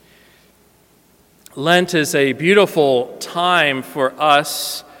Lent is a beautiful time for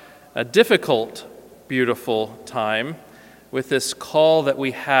us, a difficult, beautiful time, with this call that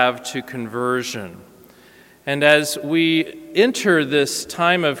we have to conversion. And as we enter this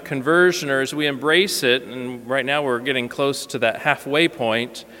time of conversion, or as we embrace it, and right now we're getting close to that halfway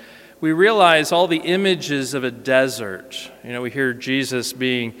point, we realize all the images of a desert. We hear Jesus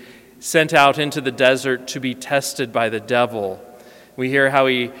being sent out into the desert to be tested by the devil. We hear how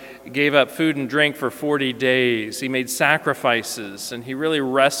he gave up food and drink for 40 days. He made sacrifices, and he really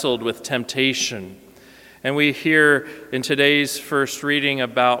wrestled with temptation. And we hear in today's first reading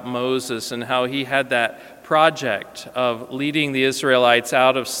about Moses and how he had that project of leading the Israelites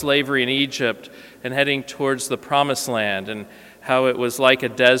out of slavery in Egypt and heading towards the Promised Land, and how it was like a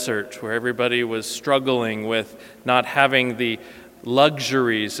desert where everybody was struggling with not having the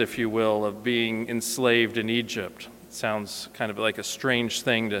luxuries, if you will, of being enslaved in Egypt. It sounds kind of like a strange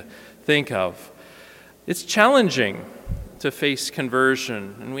thing to think of. It's challenging to face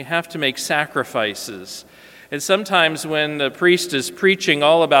conversion, and we have to make sacrifices. And sometimes when the priest is preaching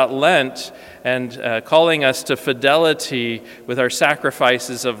all about Lent and calling us to fidelity with our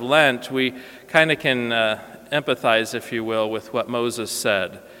sacrifices of Lent, we kind of can empathize, if you will, with what Moses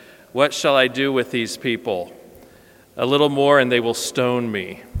said. What shall I do with these people? A little more and they will stone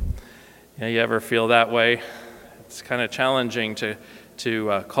me. You ever feel that way? It's kind of challenging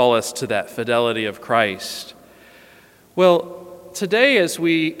to call us to that fidelity of Christ. Well, today as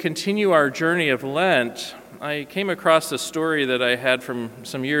we continue our journey of Lent, I came across a story that I had from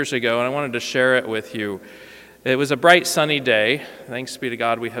some years ago, and I wanted to share it with you. It was a bright sunny day. Thanks be to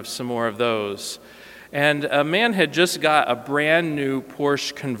God we have some more of those. And a man had just got a brand new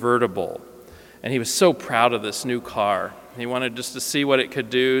Porsche convertible, and he was so proud of this new car. He wanted just to see what it could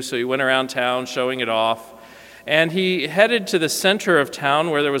do, so he went around town showing it off. And he headed to the center of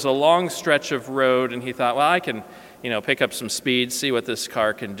town where there was a long stretch of road, and he thought, well, I can, pick up some speed, see what this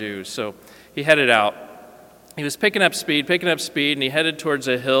car can do. So he headed out. He was picking up speed, and he headed towards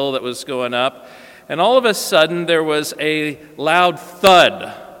a hill that was going up. And all of a sudden, there was a loud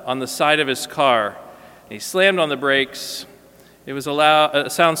thud on the side of his car. He slammed on the brakes. It was a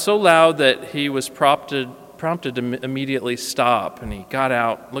sound so loud that he was prompted to immediately stop. And he got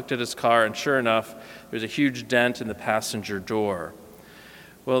out, looked at his car, and sure enough, there was a huge dent in the passenger door.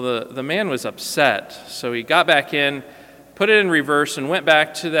 Well, the man was upset, so he got back in, put it in reverse, and went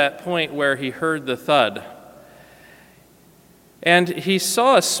back to that point where he heard the thud. And he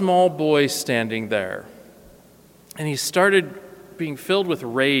saw a small boy standing there. And he started being filled with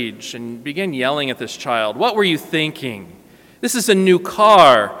rage and began yelling at this child. What were you thinking? This is a new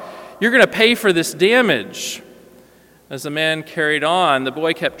car. You're going to pay for this damage. As the man carried on, the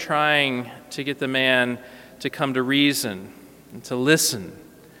boy kept trying to get the man to come to reason and to listen.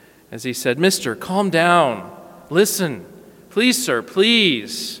 As he said, Mister, calm down. Listen. Please, sir,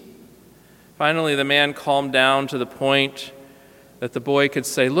 please. Finally, the man calmed down to the point that the boy could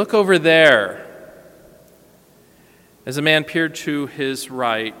say, look over there. As the man peered to his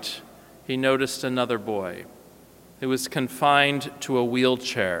right, he noticed another boy who was confined to a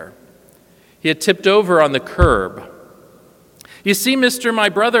wheelchair. He had tipped over on the curb. You see, mister, my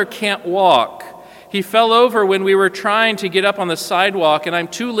brother can't walk. He fell over when we were trying to get up on the sidewalk, and I'm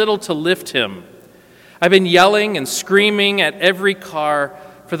too little to lift him. I've been yelling and screaming at every car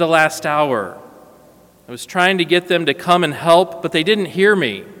for the last hour. I was trying to get them to come and help, but they didn't hear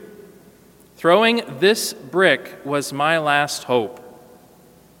me. Throwing this brick was my last hope.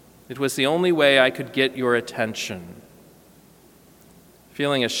 It was the only way I could get your attention.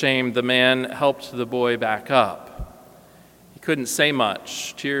 Feeling ashamed, the man helped the boy back up. He couldn't say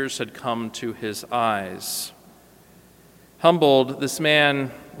much. Tears had come to his eyes. Humbled, this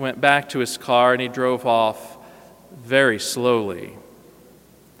man went back to his car and he drove off very slowly.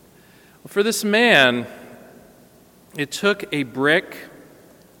 For this man, it took a brick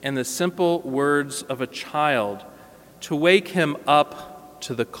and the simple words of a child to wake him up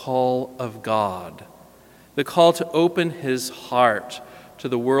to the call of God, the call to open his heart to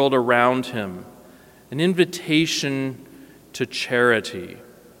the world around him, an invitation to charity.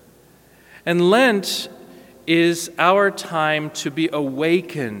 And Lent is our time to be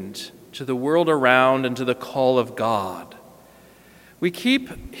awakened to the world around and to the call of God. We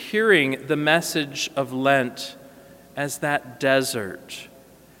keep hearing the message of Lent as that desert,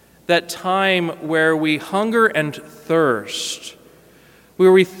 that time where we hunger and thirst,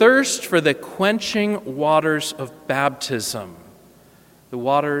 where we thirst for the quenching waters of baptism, the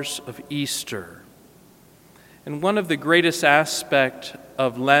waters of Easter. And one of the greatest aspects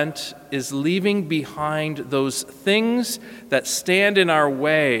of Lent is leaving behind those things that stand in our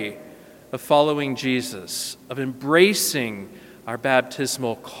way of following Jesus, of embracing our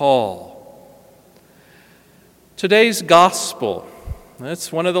baptismal call. Today's gospel,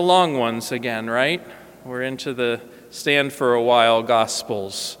 that's one of the long ones again, right? We're into the stand for a while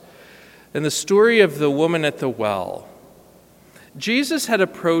gospels. And the story of the woman at the well. Jesus had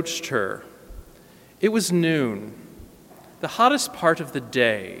approached her. It was noon, the hottest part of the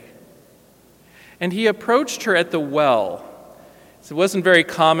day. And he approached her at the well. It wasn't very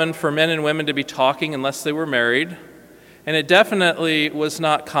common for men and women to be talking unless they were married. And it definitely was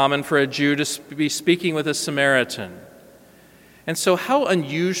not common for a Jew to be speaking with a Samaritan. And so how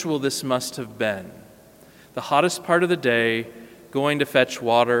unusual this must have been. The hottest part of the day, going to fetch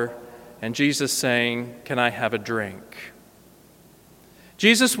water, and Jesus saying, "Can I have a drink?"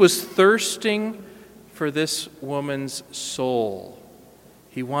 Jesus was thirsting for this woman's soul.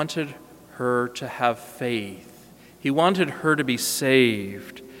 He wanted her to have faith. He wanted her to be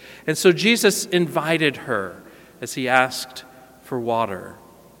saved. And so Jesus invited her as he asked for water.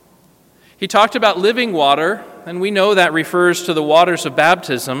 He talked about living water, and we know that refers to the waters of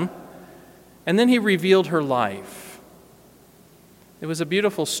baptism. And then he revealed her life. It was a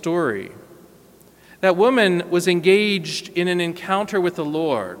beautiful story. That woman was engaged in an encounter with the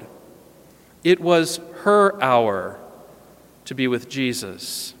Lord. It was her hour to be with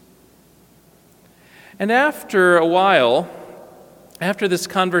Jesus. And after a while, after this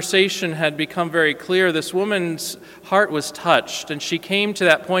conversation had become very clear, this woman's heart was touched, and she came to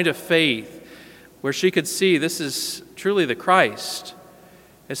that point of faith where she could see this is truly the Christ.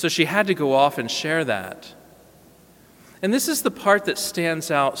 And so she had to go off and share that. And this is the part that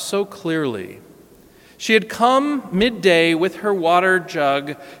stands out so clearly. She had come midday with her water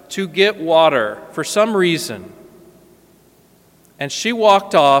jug to get water for some reason. And she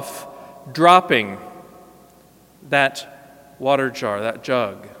walked off dropping that water jar, that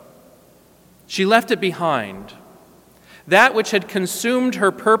jug. She left it behind. That which had consumed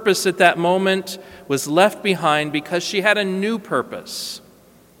her purpose at that moment was left behind because she had a new purpose,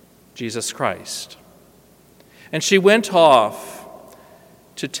 Jesus Christ. And she went off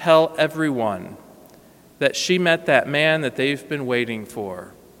to tell everyone that she met that man that they've been waiting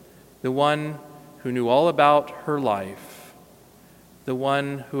for, the one who knew all about her life, the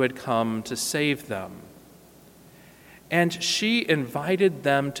one who had come to save them. And she invited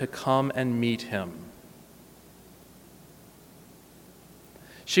them to come and meet him.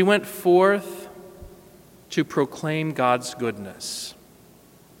 She went forth to proclaim God's goodness,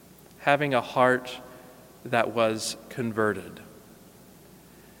 having a heart that was converted.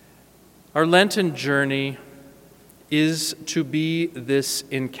 Our Lenten journey is to be this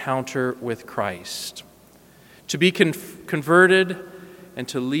encounter with Christ, to be converted and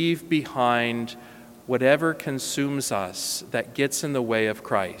to leave behind whatever consumes us that gets in the way of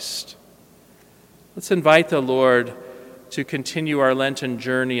Christ. Let's invite the Lord to continue our Lenten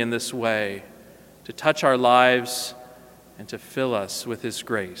journey in this way, to touch our lives and to fill us with his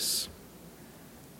grace.